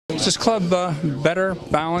Is this club better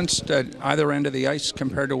balanced at either end of the ice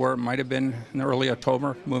compared to where it might have been in early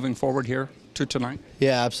October, moving forward here to tonight?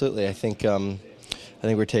 Yeah, absolutely. I think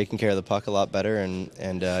we're taking care of the puck a lot better,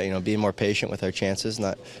 and being more patient with our chances,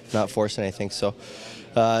 not forcing anything. So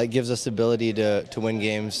it gives us the ability to win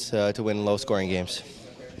games, to win low-scoring games.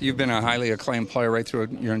 You've been a highly acclaimed player right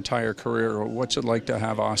through your entire career. What's it like to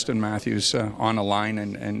have Auston Matthews on a line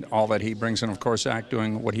and all that he brings, and of course Zach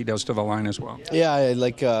doing what he does to the line as well? Yeah, I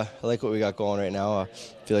like what we got going right now. I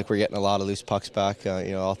feel like we're getting a lot of loose pucks back.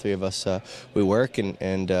 All three of us, we work,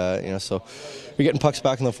 and so we're getting pucks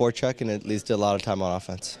back in the forecheck, and it leads to a lot of time on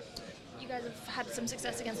offense. You guys have had some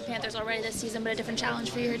success against the Panthers already this season, but a different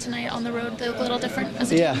challenge for you here tonight on the road. They look a little different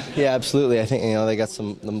as a team. Yeah, absolutely. I think they got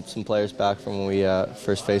some players back from when we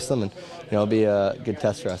first faced them, and it'll be a good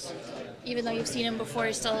test for us. Even though you've seen him before,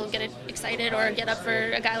 you still get excited or get up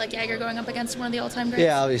for a guy like Jagr going up against one of the all-time greats?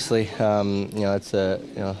 Yeah, obviously. It's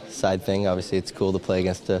a side thing. Obviously, it's cool to play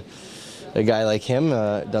against a guy like him.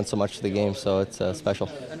 Done so much for the game, so it's special.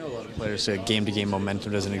 I know a lot of players say game-to-game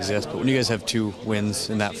momentum doesn't exist, but when you guys have 2 wins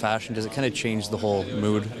in that fashion, does it kind of change the whole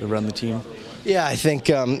mood around the team? Yeah, I think.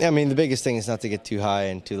 The biggest thing is not to get too high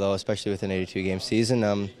and too low, especially with an 82-game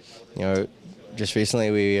season. Just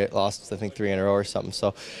recently we lost, I think, 3 in a row or something.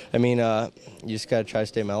 So, you just got to try to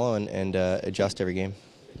stay mellow and adjust every game.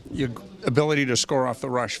 Your ability to score off the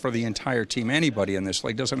rush for the entire team, anybody in this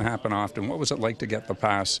league, doesn't happen often. What was it like to get the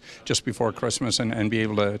pass just before Christmas and be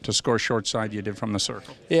able to score short side you did from the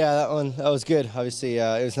circle? Yeah, that was good. Obviously,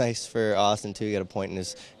 it was nice for Auston to get a point in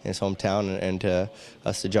his hometown and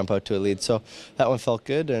us to jump out to a lead. So that one felt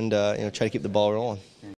good, and try to keep the ball rolling.